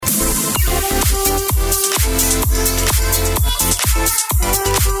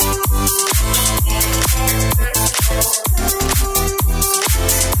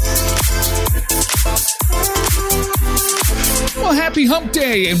hump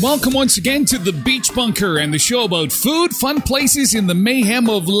day, and welcome once again to the Beach Bunker and the show about food, fun places, and the mayhem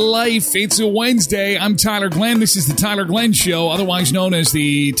of life. It's a Wednesday. I'm Tyler Glenn. This is the Tyler Glenn Show, otherwise known as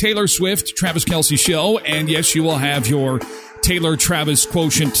the Taylor Swift, Travis Kelce Show. And yes, you will have your Taylor Travis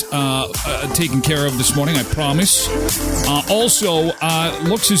quotient taken care of this morning, I promise. Also,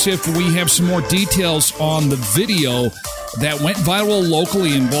 looks as if we have some more details on the video that went viral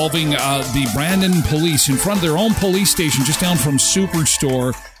locally involving the Brandon police in front of their own police station just down from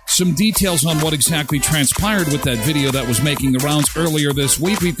Superstore. Some details on what exactly transpired with that video that was making the rounds earlier this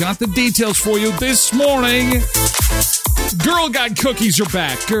week. We've got the details for you this morning. Girl Guide cookies are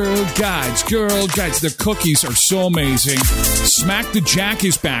back. Girl Guides. The cookies are so amazing. Smack the Jack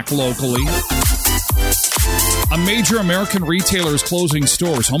is back locally. A major American retailer is closing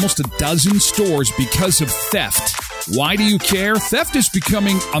stores, almost a dozen stores, because of theft. Why do you care? Theft is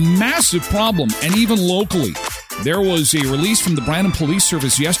becoming a massive problem, and even locally. There was a release from the Brandon Police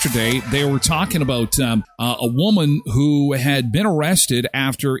Service yesterday. They were talking about a woman who had been arrested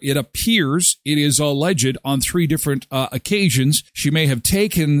after it appears, it is alleged, on 3 different occasions, she may have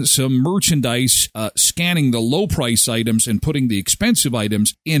taken some merchandise, scanning the low-price items and putting the expensive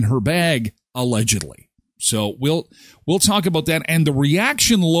items in her bag, allegedly. So we'll talk about that, and the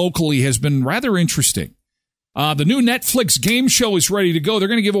reaction locally has been rather interesting. The new Netflix game show is ready to go. They're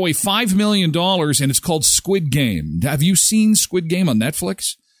going to give away $5 million, and it's called Squid Game. Have you seen Squid Game on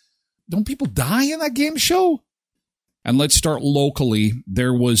Netflix? Don't people die in that game show? And let's start locally.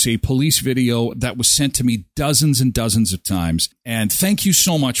 There was a police video that was sent to me dozens and dozens of times. And thank you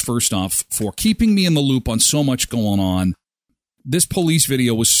so much, first off, for keeping me in the loop on so much going on. This police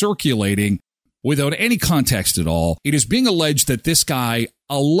video was circulating without any context at all. It is being alleged that this guy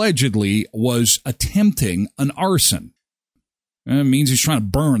allegedly was attempting an arson. It means he's trying to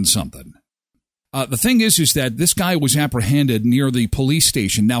burn something. The thing is that this guy was apprehended near the police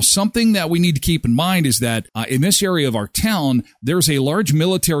station. Now, something that we need to keep in mind is that in this area of our town, there's a large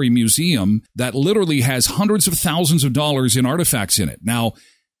military museum that literally has hundreds of thousands of dollars in artifacts in it. Now,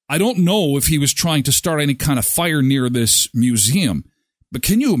 I don't know if he was trying to start any kind of fire near this museum, but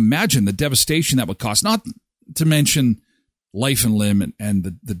can you imagine the devastation that would cause? Not to mention life and limb and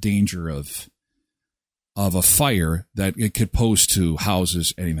the danger of a fire that it could pose to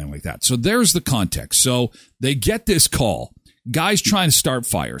houses, anything like that. So there's the context. So they get this call. Guy's trying to start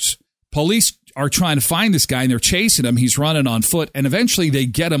fires. Police are trying to find this guy, and they're chasing him. He's running on foot, and eventually they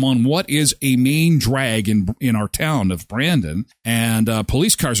get him on what is a main drag in our town of Brandon. And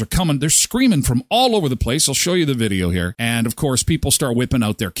police cars are coming. They're screaming from all over the place. I'll show you the video here. And, of course, people start whipping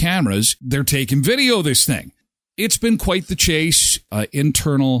out their cameras. They're taking video of this thing. It's been quite the chase. The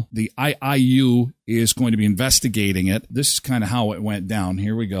IIU is going to be investigating it. This is kind of how it went down.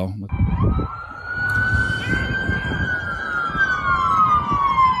 Here we go.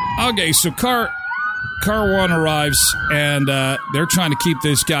 Okay, so car one arrives, and they're trying to keep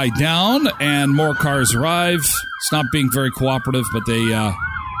this guy down, and more cars arrive. It's not being very cooperative, but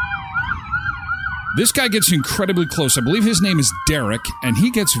this guy gets incredibly close. I believe his name is Derek, and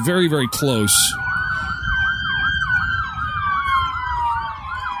he gets very, very close.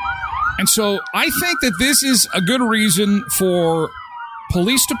 And so I think that this is a good reason for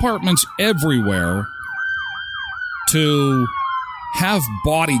police departments everywhere to have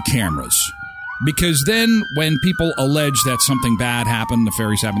body cameras. Because then when people allege that something bad happened,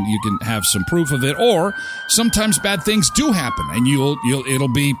 nefarious happened, you can have some proof of it. Or sometimes bad things do happen, and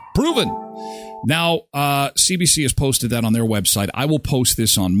it'll be proven. Now, CBC has posted that on their website. I will post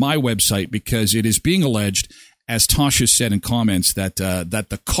this on my website because it is being alleged, as Tasha said in comments, that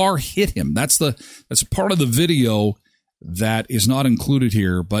the car hit him. That's a part of the video that is not included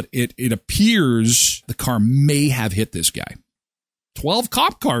here, but it appears the car may have hit this guy. 12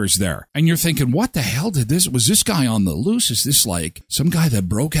 cop cars there. And you're thinking, what the hell was this guy on the loose? Is this like some guy that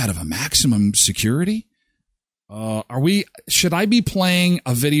broke out of a maximum security? Should I be playing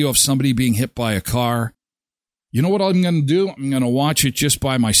a video of somebody being hit by a car? You know what I'm going to do? I'm going to watch it just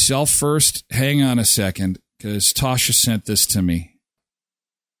by myself first. Hang on a second, because Tasha sent this to me.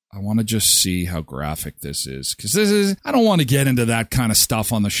 I want to just see how graphic this is, because I don't want to get into that kind of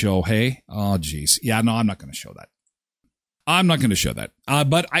stuff on the show. Hey? Oh, geez. Yeah, no, I'm not going to show that.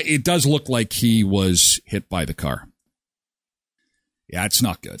 But it does look like he was hit by the car. Yeah, it's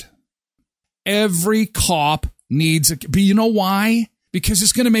not good. Every cop needs but you know why? Because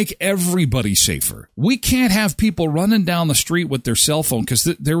it's going to make everybody safer. We can't have people running down the street with their cell phone, because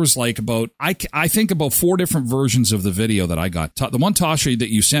there was like I think about 4 different versions of the video that I got. The one, Tasha,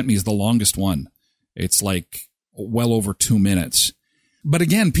 that you sent me is the longest one. It's like well over 2 minutes. But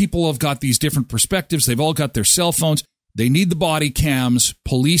again, people have got these different perspectives. They've all got their cell phones. They need the body cams.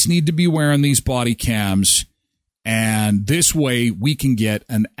 Police need to be wearing these body cams. And this way we can get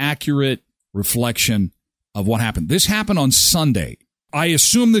an accurate reflection of what happened. This happened on Sunday. I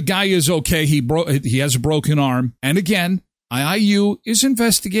assume the guy is okay. He has a broken arm. And again, IIU is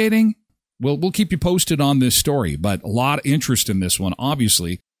investigating. We'll keep you posted on this story, but a lot of interest in this one,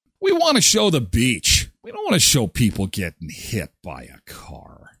 obviously. We want to show the beach. We don't want to show people getting hit by a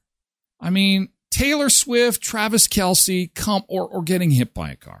car. I mean, Taylor Swift, Travis Kelce, or getting hit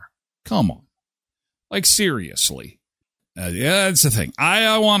by a car. Come on. Like, seriously. Yeah, that's the thing.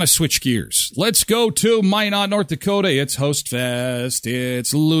 I want to switch gears. Let's go to Minot, North Dakota. It's Host Fest.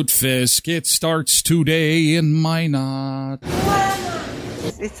 It's Loot Fisk. It starts today in Minot.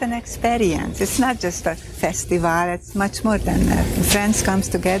 It's an experience. It's not just a festival. It's much more than that. Friends comes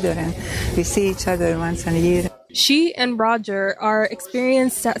together and we see each other once in a year. She and Roger are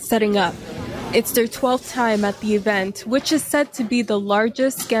experienced at setting up. It's their 12th time at the event, which is said to be the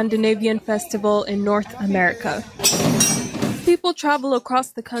largest Scandinavian festival in North America. People travel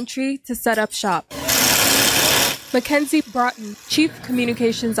across the country to set up shop. Mackenzie Broughton, Chief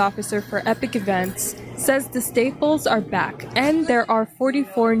Communications Officer for Epic Events, says the staples are back, and there are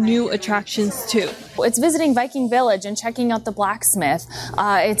 44 new attractions too. It's visiting Viking Village and checking out the blacksmith.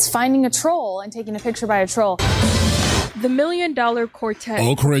 It's finding a troll and taking a picture by a troll. The $1 Million Quartet.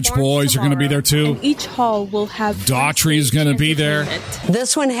 Oak Ridge Boys are going to be there too. And each hall will have Daughtry is going to be there.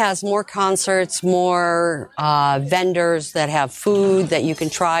 This one has more concerts, more vendors that have food that you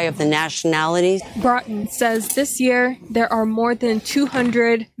can try of the nationalities. Broughton says this year there are more than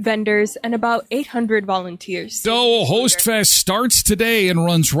 200 vendors and about 800 volunteers. So Host Fest starts today and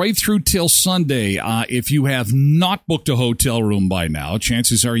runs right through till Sunday. If you have not booked a hotel room by now,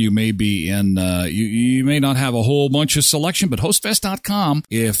 chances are you may be in. You may not have a whole bunch of selection, but hostfest.com,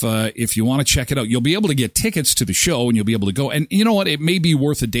 if you want to check it out, you'll be able to get tickets to the show and you'll be able to go. And you know what? It may be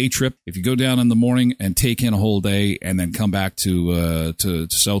worth a day trip if you go down in the morning and take in a whole day and then come back to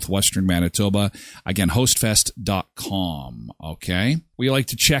southwestern Manitoba. Again, hostfest.com. Okay. We like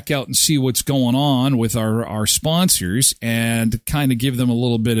to check out and see what's going on with our sponsors and kind of give them a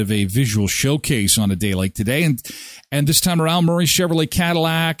little bit of a visual showcase on a day like today. And this time around, Murray Chevrolet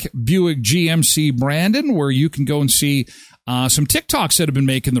Cadillac Buick GMC Brandon, where you can go and see some TikToks that have been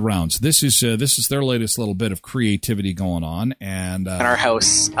making the rounds. This is their latest little bit of creativity going on. And in our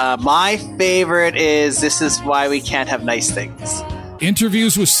house, my favorite is "This Is Why We Can't Have Nice Things."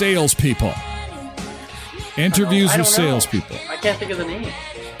 Interviews with salespeople. Interviews with salespeople. I can't think of the name.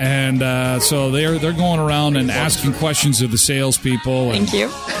 And so they're going around and asking questions of the salespeople. Thank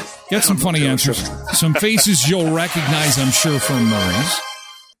you. Get some funny answers. Some faces you'll recognize, I'm sure, from Murray's.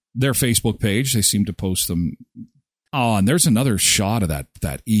 Their Facebook page. They seem to post them. Oh, and there's another shot of that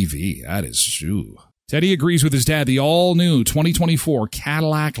EV. That is, ooh. Teddy agrees with his dad. The all-new 2024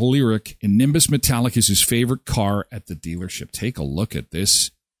 Cadillac Lyriq in Nimbus Metallic is his favorite car at the dealership. Take a look at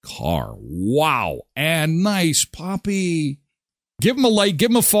this car. Wow. And nice puppy. Give him a like,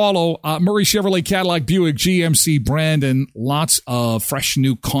 give him a follow. Murray Chevrolet Cadillac Buick GMC Brandon. Lots of fresh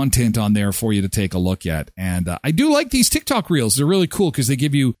new content on there for you to take a look at. And I do like these TikTok reels. They're really cool because they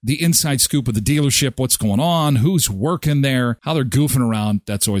give you the inside scoop of the dealership, what's going on, who's working there, how they're goofing around.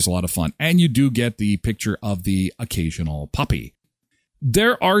 That's always a lot of fun. And you do get the picture of the occasional puppy.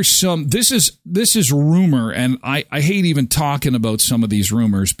 There are some, this is rumor, and I hate even talking about some of these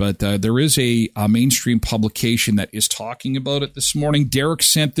rumors, but there is a mainstream publication that is talking about it this morning. Derek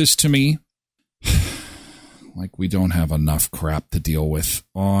sent this to me. Like we don't have enough crap to deal with,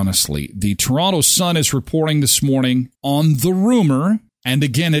 honestly. The Toronto Sun is reporting this morning on the rumor, and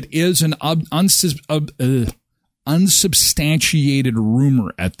again, it is an unsubstantiated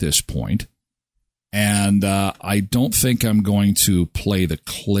rumor at this point. And I don't think I'm going to play the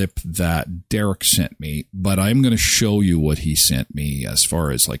clip that Derek sent me, but I'm going to show you what he sent me as far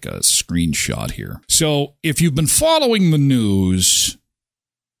as like a screenshot here. So if you've been following the news,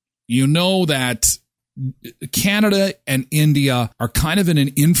 you know that Canada and India are kind of in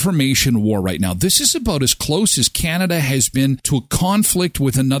an information war right now. This is about as close as Canada has been to a conflict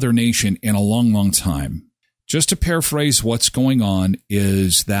with another nation in a long, long time. Just to paraphrase what's going on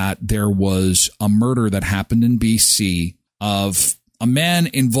is that there was a murder that happened in BC of a man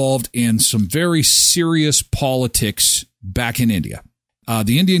involved in some very serious politics back in India.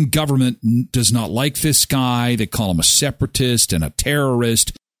 The Indian government does not like this guy. They call him a separatist and a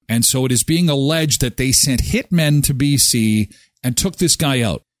terrorist. And so it is being alleged that they sent hitmen to BC and took this guy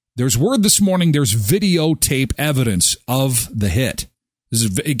out. There's word this morning, there's videotape evidence of the hit.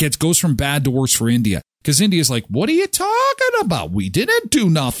 It goes from bad to worse for India. Because India's like, what are you talking about? We didn't do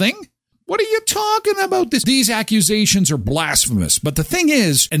nothing. What are you talking about? These accusations are blasphemous. But the thing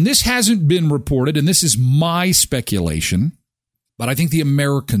is, and this hasn't been reported, and this is my speculation, but I think the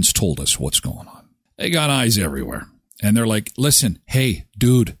Americans told us what's going on. They got eyes everywhere. And they're like, listen, hey,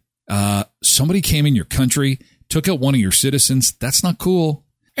 dude, somebody came in your country, took out one of your citizens. That's not cool.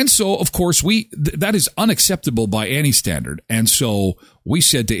 And so, of course, that is unacceptable by any standard. And so we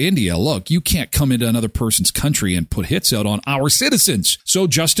said to India, look, you can't come into another person's country and put hits out on our citizens. So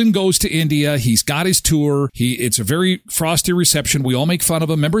Justin goes to India. He's got his tour. It's a very frosty reception. We all make fun of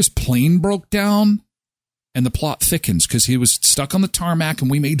him. Remember his plane broke down? And the plot thickens because he was stuck on the tarmac and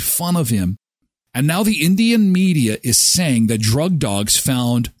we made fun of him. And now the Indian media is saying that drug dogs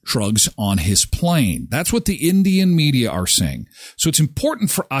found drugs on his plane. That's what the Indian media are saying. So it's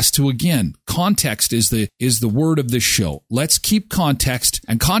important for us to, again, context is the word of this show. Let's keep context.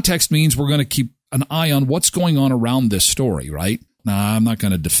 And context means we're going to keep an eye on what's going on around this story, right? Now, I'm not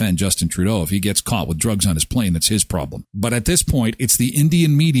going to defend Justin Trudeau. If he gets caught with drugs on his plane, that's his problem. But at this point, it's the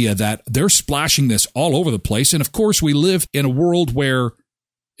Indian media that they're splashing this all over the place. And of course, we live in a world where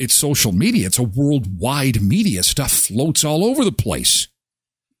it's social media. It's a worldwide media. Stuff floats all over the place.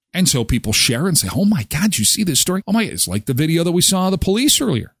 And so people share and say, oh my God, you see this story? Oh my, it's like the video that we saw of the police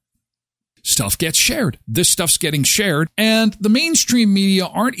earlier. Stuff gets shared. This stuff's getting shared. And the mainstream media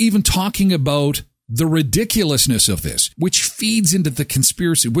aren't even talking about the ridiculousness of this, which feeds into the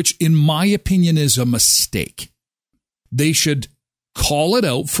conspiracy, which in my opinion is a mistake. They should call it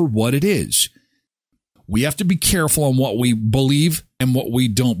out for what it is. We have to be careful on what we believe and what we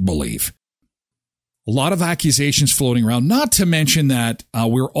don't believe. A lot of accusations floating around, not to mention that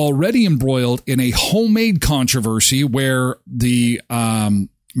we're already embroiled in a homemade controversy where the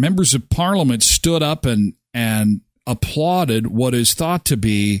members of parliament stood up and applauded what is thought to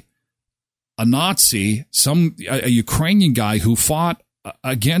be a Nazi, a Ukrainian guy who fought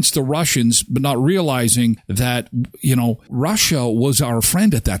against the Russians, but not realizing that, Russia was our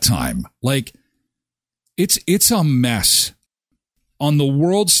friend at that time. Like, it's a mess on the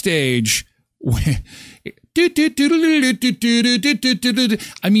world stage. I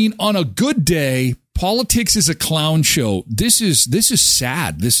mean, on a good day, politics is a clown show. This is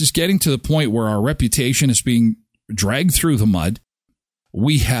sad. This is getting to the point where our reputation is being dragged through the mud.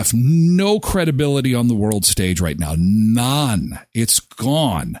 We have no credibility on the world stage right now. None. It's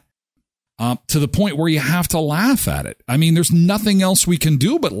gone. To the point where you have to laugh at it. I mean, there's nothing else we can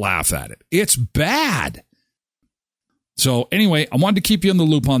do but laugh at it. It's bad. So anyway, I wanted to keep you in the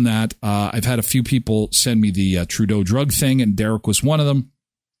loop on that. I've had a few people send me the Trudeau drug thing, and Derek was one of them.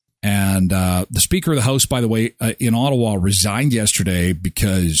 And the Speaker of the House, by the way, in Ottawa resigned yesterday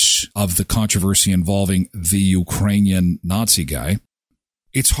because of the controversy involving the Ukrainian Nazi guy.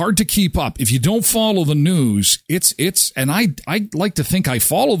 It's hard to keep up. If you don't follow the news, and I like to think I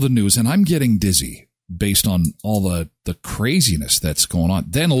follow the news, and I'm getting dizzy based on all the craziness that's going on.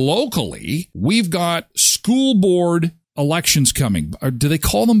 Then locally, we've got school board elections coming. Or do they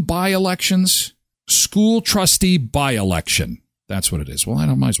call them by-elections? School trustee by-election. That's what it is. Well, I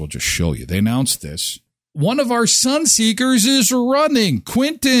might as well just show you. They announced this. One of our Sunseekers is running.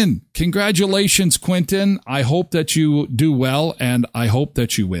 Quentin. Congratulations, Quentin. I hope that you do well, and I hope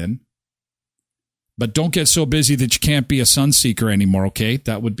that you win. But don't get so busy that you can't be a Sunseeker anymore, okay?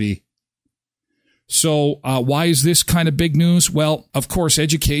 That would be... So why is this kind of big news? Well, of course,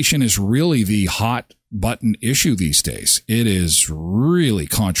 education is really the hot button issue these days. It is really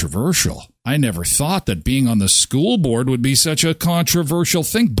controversial. I never thought that being on the school board would be such a controversial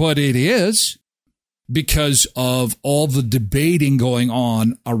thing, but it is because of all the debating going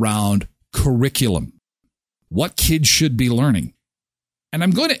on around curriculum, what kids should be learning. And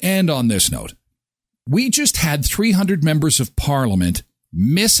I'm going to end on this note. We just had 300 members of parliament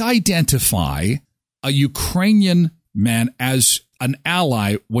misidentify a Ukrainian man as an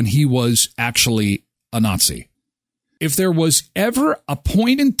ally when he was actually a Nazi. If there was ever a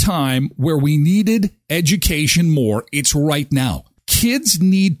point in time where we needed education more, it's right now. Kids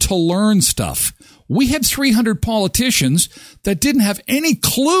need to learn stuff. We had 300 politicians that didn't have any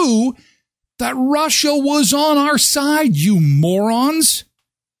clue that Russia was on our side, you morons.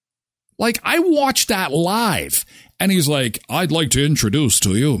 Like, I watched that live. And he's like, I'd like to introduce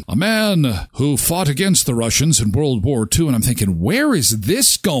to you a man who fought against the Russians in World War II. And I'm thinking, where is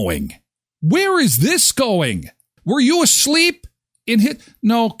this going? Where is this going? Were you asleep in hit?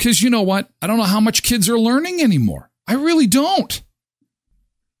 No, because you know what? I don't know how much kids are learning anymore. I really don't.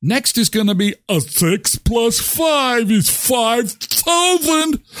 Next is going to be a 6 plus 5 is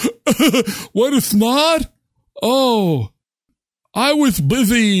 5,000. What if not? Oh, I was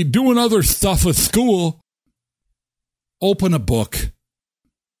busy doing other stuff at school. Open a book.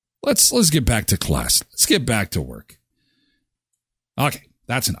 let's get back to class. Let's get back to work. Okay,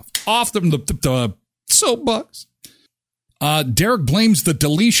 that's enough. Off the soapbox. Derek blames the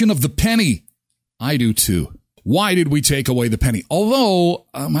deletion of the penny. I do too. Why did we take away the penny? Although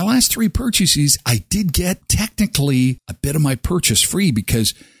my last 3 purchases, I did get technically a bit of my purchase free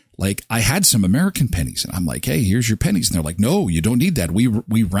because like I had some American pennies and I'm like, hey, here's your pennies. And they're like, no, you don't need that. We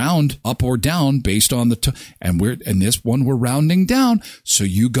round up or down based on and this one we're rounding down. So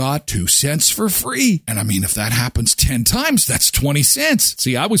you got 2 cents for free. And I mean, if that happens 10 times, that's 20 cents.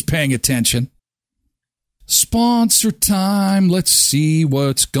 See, I was paying attention. Sponsor time. Let's see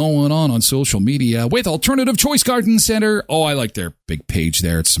what's going on social media with Alternative Choice Garden Center. Oh, I like their big page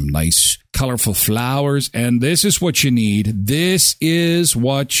there. It's some nice, colorful flowers. And this is what you need. This is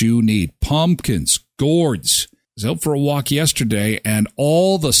what you need. Pumpkins, gourds. I was out for a walk yesterday, and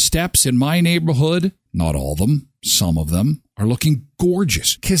all the steps in my neighborhood, not all of them, some of them, are looking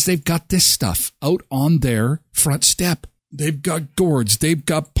gorgeous because they've got this stuff out on their front step. They've got gourds. They've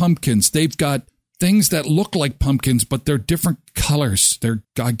got pumpkins. They've got things that look like pumpkins, but they're different colors. They're,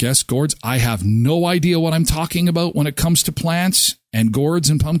 I guess, gourds. I have no idea what I'm talking about when it comes to plants and gourds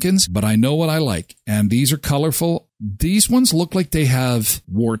and pumpkins, but I know what I like. And these are colorful. These ones look like they have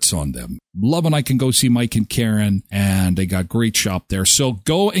warts on them. Love when I can go see Mike and Karen, and they got great shop there. So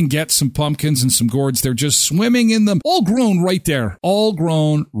go and get some pumpkins and some gourds. They're just swimming in them. All grown right there. All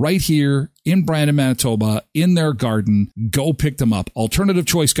grown right here in Brandon, Manitoba, in their garden. Go pick them up. Alternative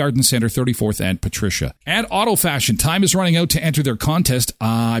Choice Garden Center, 34th and Patricia. And Auto Fashion. Time is running out to enter their contest.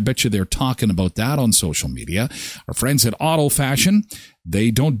 I bet you they're talking about that on social media. Our friends at Auto Fashion,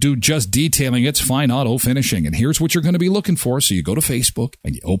 they don't do just detailing. It's fine auto finishing. And here's what you're going to be looking for. So you go to Facebook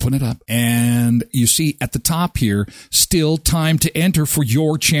and you open it up and you see at the top here, still time to enter for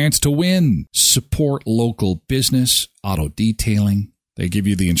your chance to win. Support local business, auto detailing. They give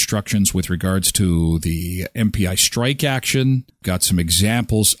you the instructions with regards to the MPI strike action. Got some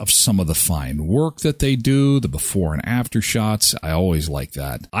examples of some of the fine work that they do, the before and after shots. I always like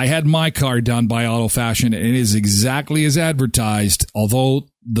that. I had my car done by Auto Fashion, and it is exactly as advertised, although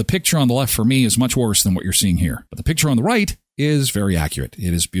the picture on the left for me is much worse than what you're seeing here. But the picture on the right is very accurate.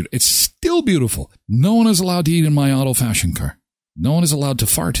 It is beautiful. It's still beautiful. No one is allowed to eat in my Auto Fashion car. No one is allowed to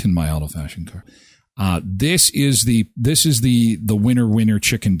fart in my Auto Fashion car. This is the winner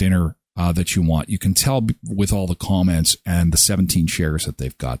chicken dinner that you want. You can tell with all the comments and the 17 shares that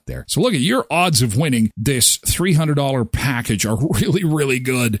they've got there. So look at your odds of winning this $300 package are really, really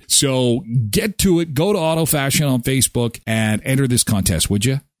good. So get to it. Go to Auto Fashion on Facebook and enter this contest, would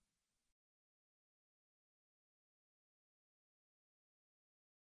you?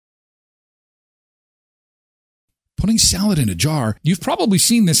 Putting salad in a jar. You've probably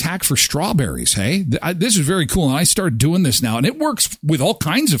seen this hack for strawberries, hey? This is very cool, and I started doing this now, and it works with all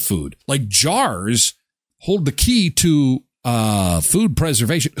kinds of food. Like jars hold the key to food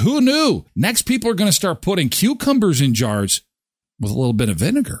preservation. Who knew? Next, people are going to start putting cucumbers in jars with a little bit of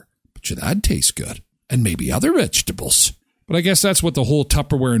vinegar. Bet you that'd taste good. And maybe other vegetables. But I guess that's what the whole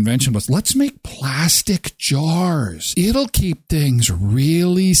Tupperware invention was. Let's make plastic jars. It'll keep things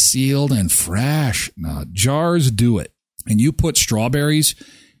really sealed and fresh. Now, jars do it. And you put strawberries,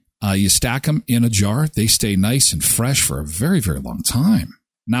 you stack them in a jar. They stay nice and fresh for a very, very long time.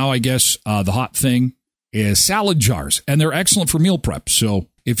 Now, I guess the hot thing is salad jars. And they're excellent for meal prep. So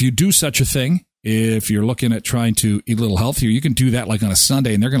if you do such a thing, if you're looking at trying to eat a little healthier, you can do that like on a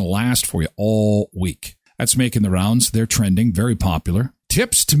Sunday, and they're going to last for you all week. That's making the rounds. They're trending, very popular.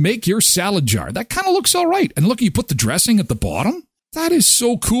 Tips to make your salad jar. That kind of looks all right. And look, you put the dressing at the bottom. That is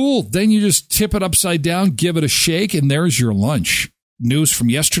so cool. Then you just tip it upside down, give it a shake, and there's your lunch. News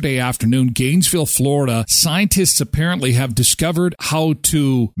from yesterday afternoon, Gainesville, Florida. Scientists apparently have discovered how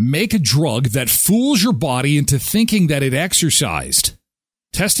to make a drug that fools your body into thinking that it exercised.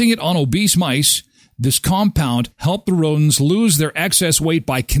 Testing it on obese mice, this compound helped the rodents lose their excess weight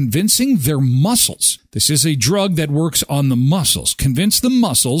by convincing their muscles. This is a drug that works on the muscles. Convince the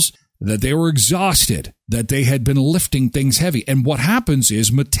muscles that they were exhausted, that they had been lifting things heavy. And what happens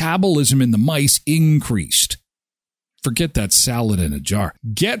is metabolism in the mice increased. Forget that salad in a jar.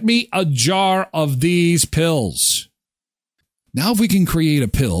 Get me a jar of these pills. Now if we can create a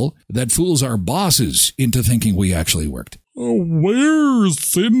pill that fools our bosses into thinking we actually worked. Oh, where's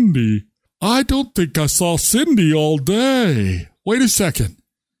Cindy? I don't think I saw Cindy all day. Wait a second.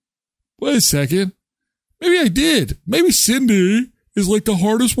 Maybe I did. Maybe Cindy is like the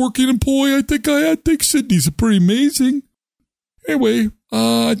hardest working employee I think I think Cindy's pretty amazing. Anyway,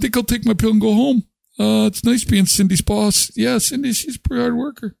 I think I'll take my pill and go home. It's nice being Cindy's boss. Yeah, Cindy, she's a pretty hard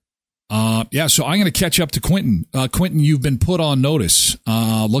worker. So I'm going to catch up to Quentin. Quentin, you've been put on notice.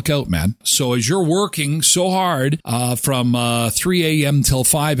 Look out, man. So as you're working so hard from 3 a.m. till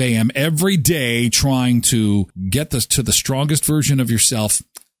 5 a.m. every day trying to get this to the strongest version of yourself,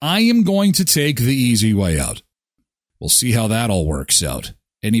 I am going to take the easy way out. We'll see how that all works out.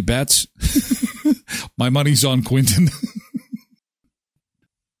 Any bets? My money's on Quentin.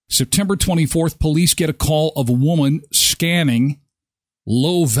 September 24th, police get a call of a woman scanning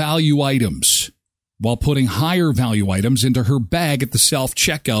low-value items while putting higher-value items into her bag at the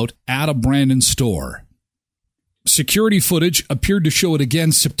self-checkout at a Brandon store. Security footage appeared to show it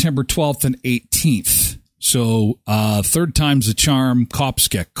again September 12th and 18th. So, third time's the charm. Cops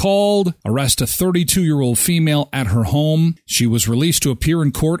get called, arrest a 32-year-old female at her home. She was released to appear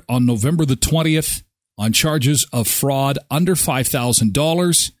in court on November the 20th on charges of fraud under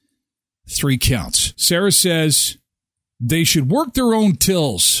 $5,000, 3 counts. Sarah says they should work their own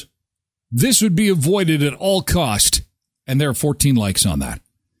tills. This would be avoided at all cost. And there are 14 likes on that.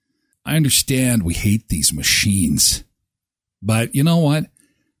 I understand we hate these machines. But you know what?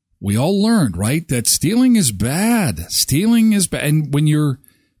 We all learned, right, that stealing is bad. Stealing is bad. And when you're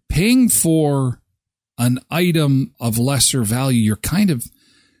paying for an item of lesser value, you're kind of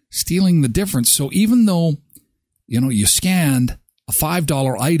stealing the difference. So even though, you scanned a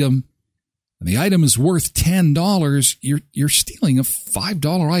 $5 item, and the item is worth $10, you're stealing a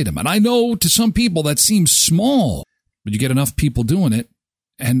 $5 item. And I know to some people that seems small, but you get enough people doing it,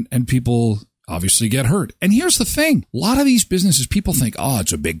 and people obviously get hurt. And here's the thing. A lot of these businesses, people think,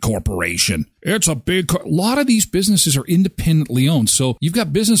 it's a big corporation. A lot of these businesses are independently owned. So you've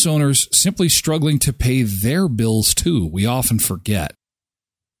got business owners simply struggling to pay their bills too. We often forget.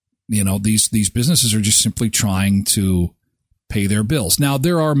 These businesses are just simply trying to pay their bills. Now,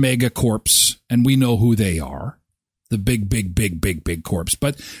 there are mega corps, and we know who they are, the big corps.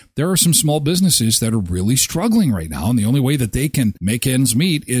 But there are some small businesses that are really struggling right now, and the only way that they can make ends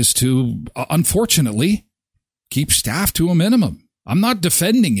meet is to, unfortunately, keep staff to a minimum. I'm not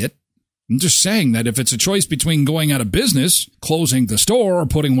defending it. I'm just saying that if it's a choice between going out of business, closing the store, or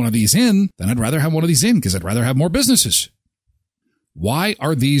putting one of these in, then I'd rather have one of these in because I'd rather have more businesses. Why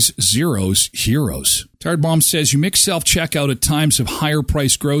are these zeros heroes? Tired Mom says you mix self-checkout at times of higher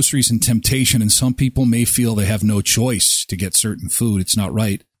priced groceries and temptation, and some people may feel they have no choice to get certain food. It's not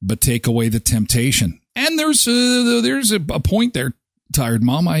right, but take away the temptation. And there's a point there, Tired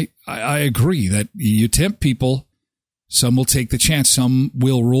Mom. I agree that you tempt people. Some will take the chance. Some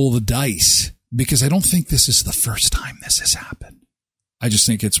will roll the dice, because I don't think this is the first time this has happened. I just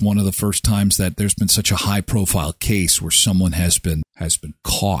think it's one of the first times that there's been such a high-profile case where someone has been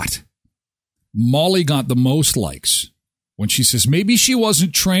caught. Molly got the most likes when she says maybe she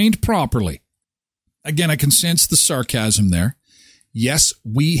wasn't trained properly. Again, I can sense the sarcasm there. Yes,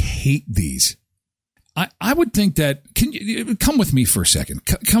 we hate these. I would think that, come with me for a second.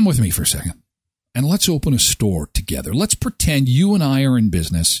 Come with me for a second. And let's open a store together. Let's pretend you and I are in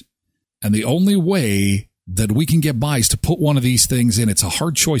business, and the only way that we can get by is to put one of these things in. It's a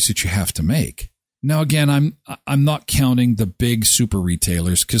hard choice that you have to make. Now, again, I'm not counting the big super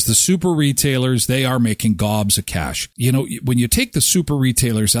retailers, because the super retailers, they are making gobs of cash. When you take the super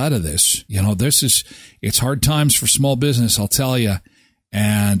retailers out of this, it's hard times for small business, I'll tell you.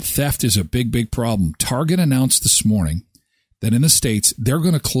 And theft is a big problem. Target announced this morning that in the States, they're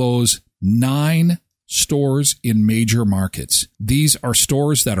going to close 9 stores in major markets. These are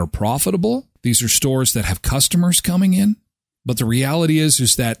stores that are profitable. These are stores that have customers coming in. But the reality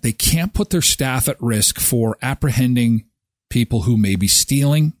is that they can't put their staff at risk for apprehending people who may be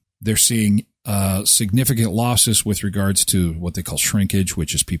stealing. They're seeing significant losses with regards to what they call shrinkage,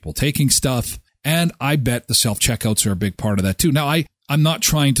 which is people taking stuff. And I bet the self-checkouts are a big part of that too. Now, I'm not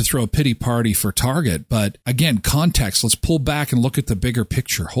trying to throw a pity party for Target, but again, context. Let's pull back and look at the bigger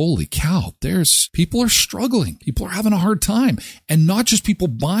picture. Holy cow, people are struggling. People are having a hard time. And not just people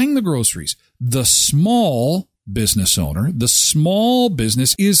buying the groceries. The small business owner, the small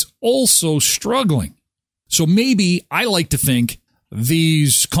business is also struggling. So maybe I like to think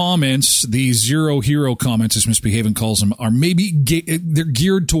these comments, these zero hero comments, as Misbehaving calls them, are maybe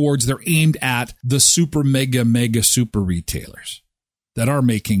they're aimed at the super mega super retailers that are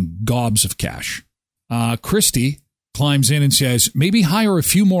making gobs of cash. Christy climbs in and says, maybe hire a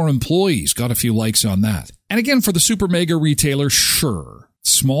few more employees. Got a few likes on that. And again, for the super mega retailer, sure.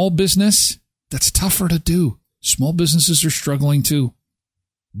 Small business, that's tougher to do. Small businesses are struggling too.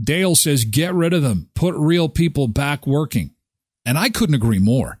 Dale says, get rid of them. Put real people back working. And I couldn't agree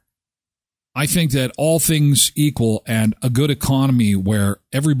more. I think that all things equal and a good economy where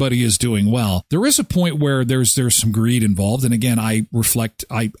everybody is doing well, there is a point where there's some greed involved. And again, I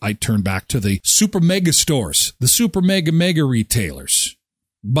turn back to the super mega stores, the super mega retailers.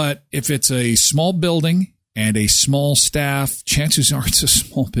 But if it's a small building and a small staff, chances are it's a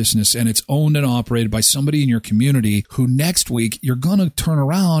small business and it's owned and operated by somebody in your community who next week you're going to turn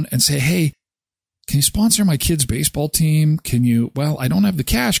around and say, hey, can you sponsor my kid's baseball team? Well, I don't have the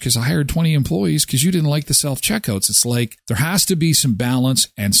cash because I hired 20 employees because you didn't like the self-checkouts. It's like there has to be some balance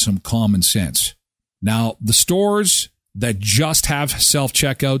and some common sense. Now, the stores that just have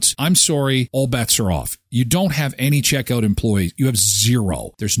self-checkouts, I'm sorry, all bets are off. You don't have any checkout employees. You have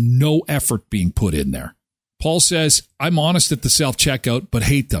zero. There's no effort being put in there. Paul says, I'm honest at the self-checkout, but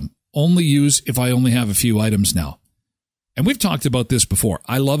hate them. Only use if I only have a few items now. And we've talked about this before.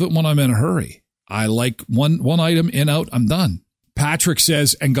 I love it when I'm in a hurry. I like one item in, out, I'm done. Patrick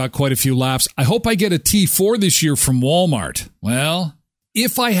says, and got quite a few laughs, I hope I get a T4 this year from Walmart. Well,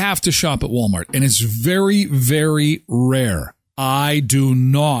 if I have to shop at Walmart, and it's very, very rare, I do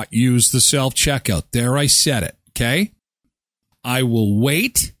not use the self-checkout. There, I said it, okay? I will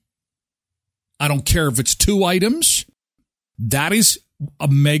wait. I don't care if it's 2 items. That is a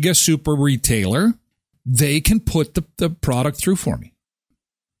mega super retailer. They can put the product through for me.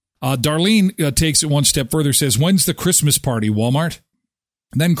 Darlene takes it one step further, says, when's the Christmas party, Walmart?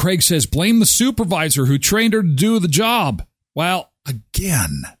 And then Craig says, blame the supervisor who trained her to do the job. Well,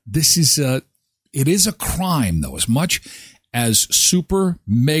 again, it is a crime, though, as much as super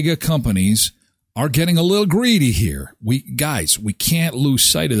mega companies are getting a little greedy here. We can't lose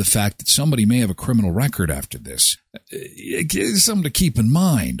sight of the fact that somebody may have a criminal record after this. It's something to keep in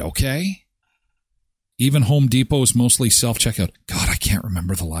mind, okay? Even Home Depot is mostly self-checkout. God, I can't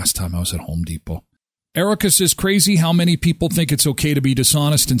remember the last time I was at Home Depot. Erica says, crazy how many people think it's okay to be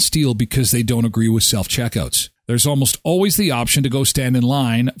dishonest and steal because they don't agree with self-checkouts. There's almost always the option to go stand in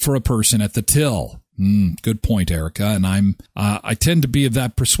line for a person at the till. Good point, Erica. And I tend to be of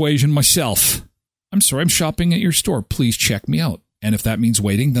that persuasion myself. I'm sorry, I'm shopping at your store. Please check me out. And if that means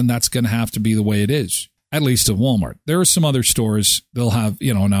waiting, then that's going to have to be the way it is. At least at Walmart. There are some other stores, they'll have,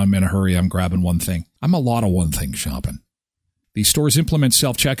 now I'm in a hurry, I'm grabbing one thing. I'm a lot of one thing shopping. These stores implement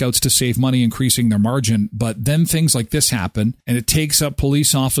self-checkouts to save money, increasing their margin, but then things like this happen, and it takes up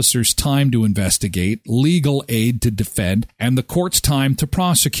police officers' time to investigate, legal aid to defend, and the court's time to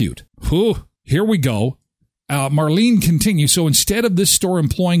prosecute. Whew, here we go. Marlene continues, so instead of this store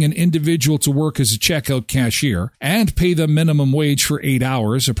employing an individual to work as a checkout cashier and pay them minimum wage for 8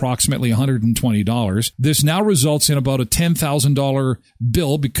 hours, approximately $120, this now results in about a $10,000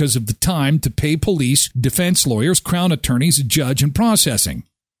 bill because of the time to pay police, defense lawyers, crown attorneys, judge, and processing.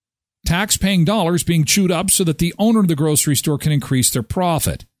 Tax-paying dollars being chewed up so that the owner of the grocery store can increase their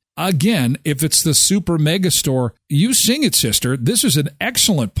profit. Again, if it's the super mega store, you sing it, sister. This is an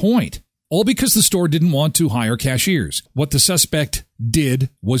excellent point. All because the store didn't want to hire cashiers. What the suspect did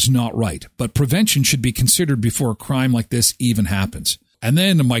was not right, but prevention should be considered before a crime like this even happens. And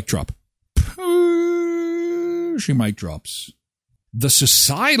then a mic drop. She mic drops. The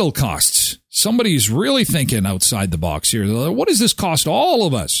societal costs. Somebody's really thinking outside the box here. What does this cost all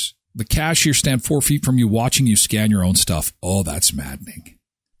of us? The cashier stand 4 feet from you watching you scan your own stuff. Oh, that's maddening.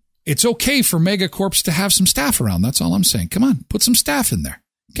 It's okay for megacorps to have some staff around. That's all I'm saying. Come on, put some staff in there.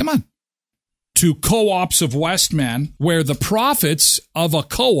 Come on. To co-ops of Westman, where the profits of a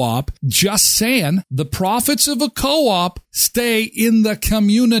co-op, just saying, the profits of a co-op stay in the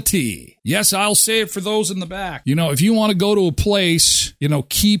community. Yes, I'll say it for those in the back. If you want to go to a place,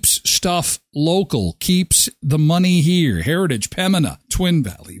 keeps stuff local, keeps the money here, Heritage, Pembina, Twin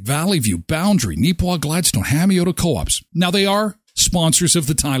Valley, Valley View, Boundary, Neepawa, Gladstone, Hamiota co-ops. Now they are sponsors of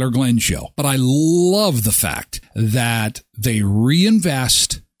the Tyler Glenn Show, but I love the fact that they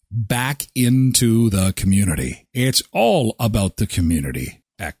reinvest back into the community. It's all about the community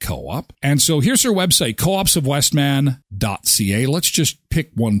at Co-op. And so here's their website, coopsofwestman.ca. Let's just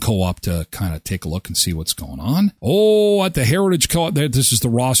pick one co-op to kind of take a look and see what's going on. Oh, at the Heritage Co-op, this is the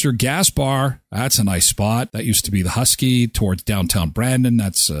Rosser Gas Bar. That's a nice spot. That used to be the Husky towards downtown Brandon.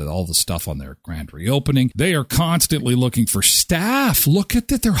 That's all the stuff on their grand reopening. They are constantly looking for staff. Look at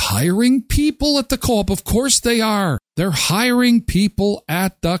that. They're hiring people at the co-op. Of course they are. They're hiring people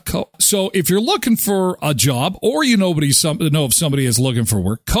at the co-op. So if you're looking for a job or know if somebody is looking for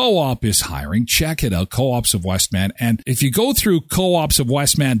work, Co-op is hiring. Check it out, Co-ops of Westman. And if you go through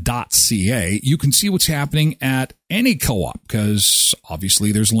coopsofwestman.ca, you can see what's happening at any co-op, because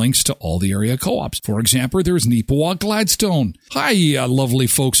obviously there's links to all the area co-ops. For example, there's Neepawa Gladstone. Hi, lovely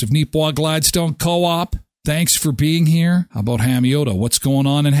folks of Neepawa Gladstone Co-op. Thanks for being here. How about Hamiota? What's going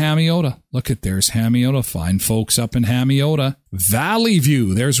on in Hamiota? Look at, there's Hamiota. Fine folks up in Hamiota. Valley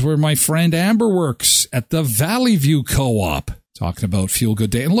View. There's where my friend Amber works at the Valley View Co-op. Talking about Feel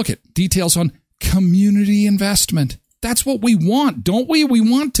Good Day. And look at details on community investment. That's what we want, don't we? We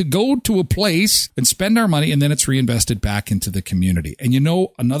want to go to a place and spend our money, and then it's reinvested back into the community. And you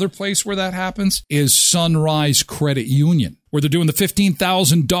know, another place where that happens is Sunrise Credit Union, where they're doing the $15,000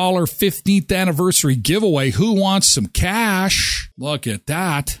 15th anniversary giveaway. Who wants some cash? Look at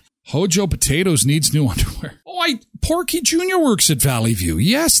that. Hojo Potatoes needs new underwear. Oh, Porky Jr. works at Valley View.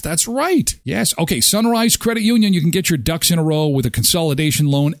 Yes, that's right. Yes. Okay, Sunrise Credit Union, you can get your ducks in a row with a consolidation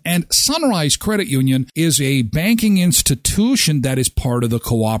loan. And Sunrise Credit Union is a banking institution that is part of the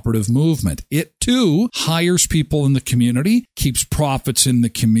cooperative movement. It, too, hires people in the community, keeps profits in the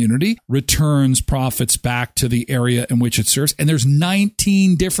community, returns profits back to the area in which it serves. And there's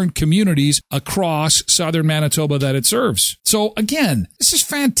 19 different communities across southern Manitoba that it serves. So, again, this is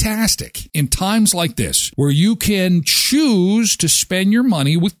fantastic in times like this, where you can choose to spend your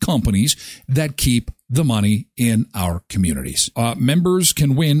money with companies that keep the money in our communities. Members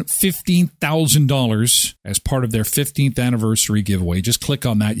can win $15,000 as part of their 15th anniversary giveaway. Just click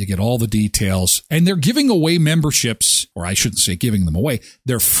on that. You get all the details. And they're giving away memberships, or I shouldn't say giving them away.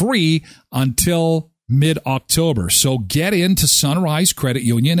 They're free until mid-October. So get into Sunrise Credit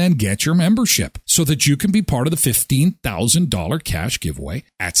Union and get your membership so that you can be part of the $15,000 cash giveaway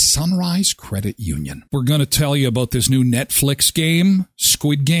at Sunrise Credit Union. We're going to tell you about this new Netflix game,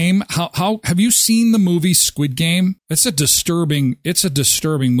 Squid Game. How have you seen the movie Squid Game? It's a disturbing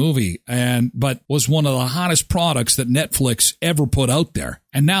movie, but was one of the hottest products that Netflix ever put out there.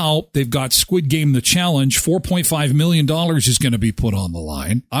 And now they've got Squid Game the Challenge. $4.5 million is going to be put on the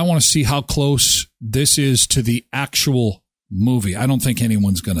line. I want to see how close this is to the actual movie. I don't think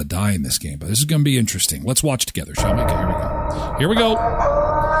anyone's going to die in this game, but this is going to be interesting. Let's watch together, shall we? Okay, here we go.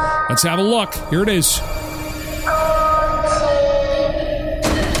 Let's have a look. Here it is.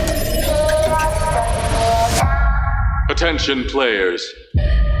 Attention players.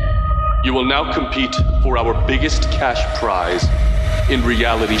 You will now compete for our biggest cash prize in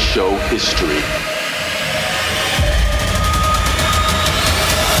reality show history.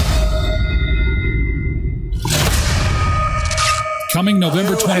 Coming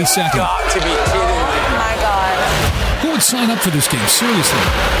November 22nd. Got to be kidding me. Oh my God. Who would sign up for this game? Seriously.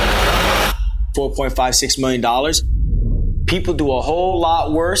 $4.56 million. People do a whole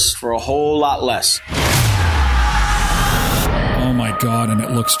lot worse for a whole lot less. Oh my God, and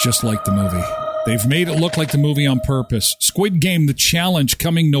it looks just like the movie. They've made it look like the movie on purpose. Squid Game, the challenge,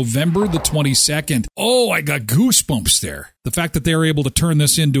 coming November the 22nd. Oh, I got goosebumps there. The fact that they're able to turn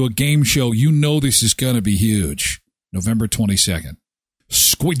this into a game show, you know this is going to be huge. November 22nd.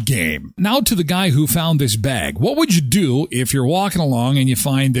 Squid Game. Now to the guy who found this bag. What would you do if you're walking along and you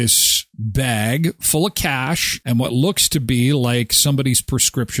find this bag full of cash and what looks to be like somebody's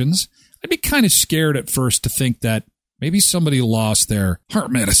prescriptions? I'd be kind of scared at first to think that maybe somebody lost their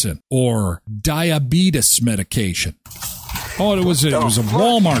heart medicine or diabetes medication. Oh, it was a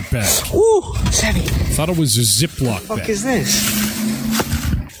Walmart bag. Ooh, it's heavy. I thought it was a Ziploc bag. What the fuck is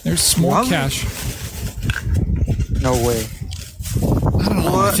this? There's some more cash. No way. I don't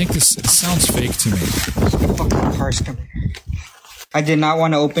know. I think it sounds fake to me. Fucking car's coming. I did not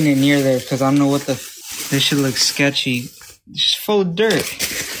want to open it near there because I don't know what this shit looks sketchy. It's just full of dirt.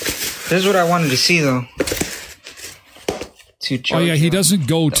 This is what I wanted to see though. Oh yeah, he doesn't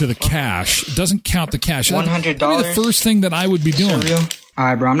go to the cash. Doesn't count the cash. $100. That'd be the first thing that I would be doing. All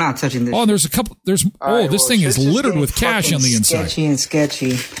right, bro, I'm not touching this. Oh, there's a couple. This thing is littered with cash on the inside.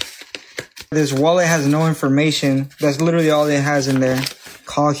 Sketchy. This wallet has no information. That's literally all it has in there.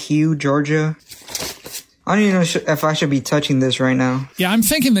 Call Hugh, Georgia. I don't even know if I should be touching this right now. Yeah, I'm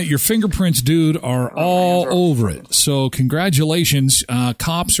thinking that your fingerprints, dude, are all over it. So congratulations.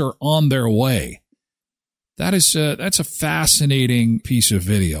 Cops are on their way. That's a fascinating piece of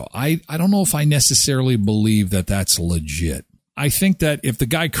video. I don't know if I necessarily believe that that's legit. I think that if the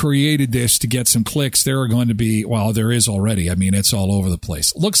guy created this to get some clicks, there are going to be, well, there is already. I mean, it's all over the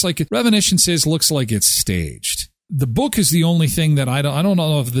place. Looks like Revolution says looks like it's staged. The book is the only thing that I don't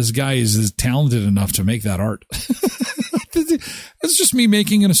know if this guy is talented enough to make that art. It's just me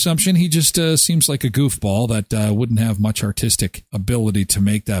making an assumption. He just seems like a goofball that wouldn't have much artistic ability to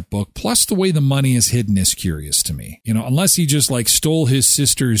make that book. Plus, the way the money is hidden is curious to me. You know, unless he just like stole his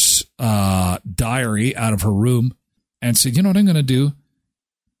sister's diary out of her room and said, you know what I'm going to do?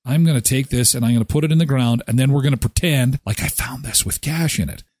 I'm going to take this and I'm going to put it in the ground and then we're going to pretend like I found this with cash in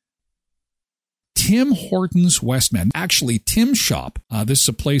it. Tim Hortons Westman. Actually, Tim's Shop. This is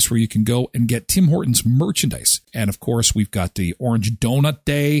a place where you can go and get Tim Hortons merchandise. And of course, we've got the Orange Donut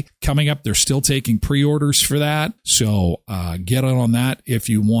Day coming up. They're still taking pre-orders for that. So get on that if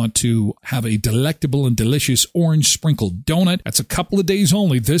you want to have a delectable and delicious orange sprinkled donut. That's a couple of days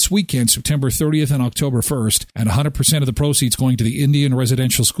only this weekend, September 30th and October 1st. And 100% of the proceeds going to the Indian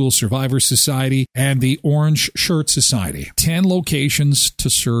Residential School Survivors Society and the Orange Shirt Society. 10 locations to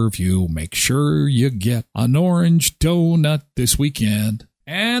serve you. Make sure you get an orange donut this weekend.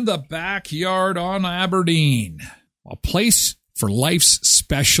 And the Backyard on Aberdeen, a place for life's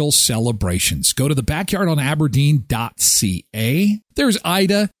special celebrations. Go to thebackyardonaberdeen.ca. There's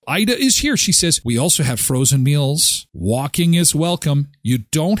Ida. Ida is here. She says, we also have frozen meals. Walking is welcome. You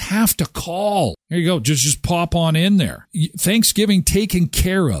don't have to call. There you go. Just pop on in there. Thanksgiving taken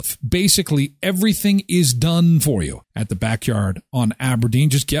care of. Basically, everything is done for you at the Backyard on Aberdeen.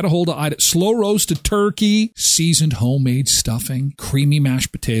 Just get a hold of Ida. Slow roasted turkey, seasoned homemade stuffing, creamy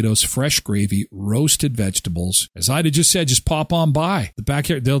mashed potatoes, fresh gravy, roasted vegetables. As Ida just said, just pop on by the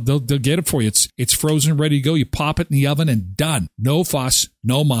Backyard. They'll get it for you. It's frozen, ready to go. You pop it in the oven and done. No fuss,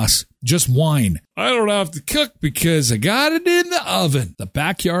 no muss, just wine. I don't have to cook because I got it in the oven. The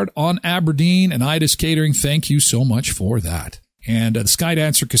Backyard on Aberdeen and Ida's Catering, thank you so much for that. And the Sky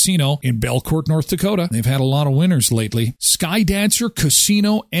Dancer Casino in Belcourt, North Dakota. They've had a lot of winners lately. Sky Dancer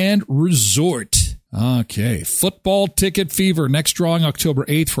Casino and Resort. Okay, football ticket fever. Next drawing October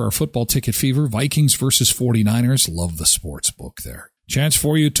 8th for our football ticket fever. Vikings versus 49ers. Love the sports book there. Chance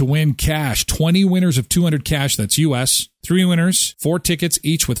for you to win cash. 20 winners of $200 cash. That's U.S. 3 winners, 4 tickets,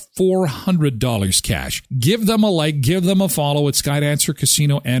 each with $400 cash. Give them a like. Give them a follow at Sky Dancer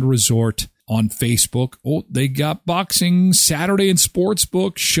Casino and Resort on Facebook. Oh, they got boxing Saturday in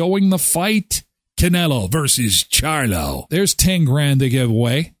Sportsbook showing the fight. Canelo versus Charlo. There's 10 grand they give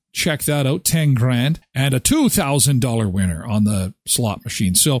away. Check that out. 10 grand and a $2,000 winner on the slot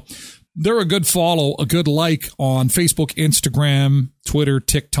machine. So they're a good follow, a good like on Facebook, Instagram, Twitter,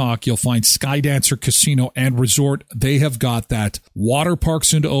 TikTok. You'll find Sky Dancer Casino and Resort. They have got that water park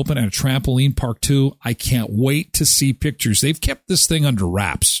soon to open and a trampoline park too. I can't wait to see pictures. They've kept this thing under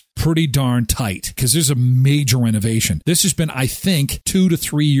wraps pretty darn tight because there's a major renovation. This has been, I think, 2 to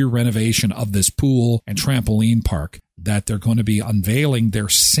 3 year renovation of this pool and trampoline park that they're going to be unveiling. They're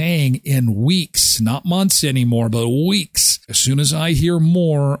saying in weeks, not months anymore, but weeks. As soon as I hear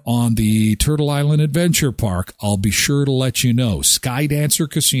more on the Turtle Island Adventure Park, I'll be sure to let you know. Sky Dancer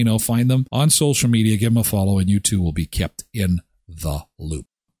Casino, find them on social media, give them a follow, and you too will be kept in the loop.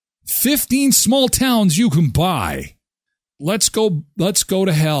 15 small towns you can buy. Let's go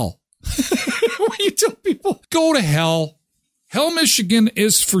to hell. When you tell people, go to hell. Hell, Michigan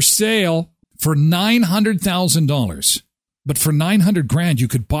is for sale for $900,000. But for $900,000, you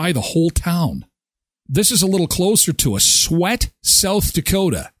could buy the whole town. This is a little closer to us. Sweat, South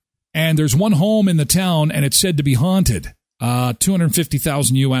Dakota. And there's one home in the town, and it's said to be haunted.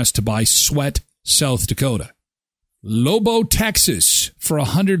 $250,000 US to buy Sweat, South Dakota. Lobo, Texas. For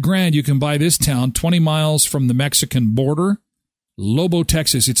 $100,000, you can buy this town 20 miles from the Mexican border. Lobo,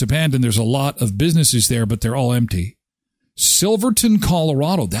 Texas. It's abandoned. There's a lot of businesses there, but they're all empty. Silverton,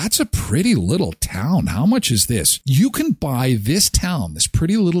 Colorado. That's a pretty little town. How much is this? You can buy this town, this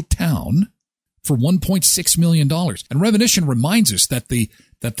pretty little town, for $1.6 million. And Revolution reminds us that the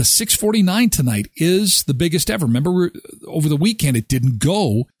 649 tonight is the biggest ever. Remember, over the weekend it didn't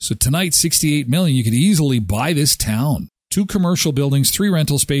go. So tonight, $68 million. You could easily buy this town. 2 commercial buildings, 3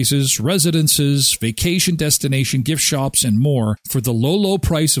 rental spaces, residences, vacation destination, gift shops, and more for the low, low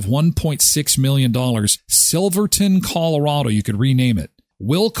price of $1.6 million. Silverton, Colorado. You could rename it.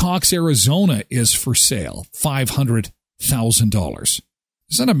 Wilcox, Arizona is for sale. $500,000.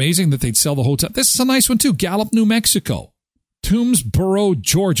 Isn't that amazing that they'd sell the hotel? This is a nice one too. Gallup, New Mexico. Toomsboro,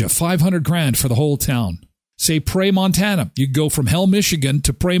 Georgia. $500,000 for the whole town. Say Prairie, Montana. You go from Hell, Michigan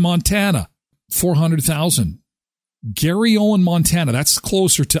to Prairie, Montana. $400,000. Gary Owen, Montana. That's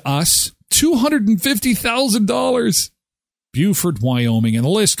closer to us. $250,000. Buford, Wyoming, and the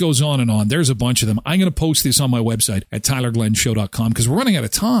list goes on and on. There's a bunch of them. I'm going to post this on my website at tylerglenshow.com because we're running out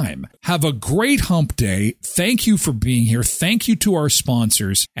of time. Have a great hump day. Thank you for being here. Thank you to our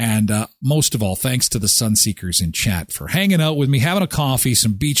sponsors. And most of all, thanks to the Sunseekers in chat for hanging out with me, having a coffee,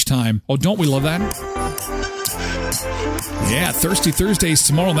 some beach time. Oh, don't we love that? Yeah, Thirsty Thursdays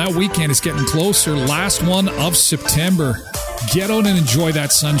tomorrow. That weekend is getting closer. Last one of September. Get out and enjoy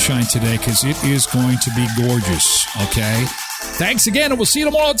that sunshine today because it is going to be gorgeous, okay? Thanks again, and we'll see you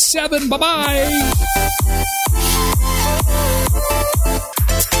tomorrow at 7. Bye-bye.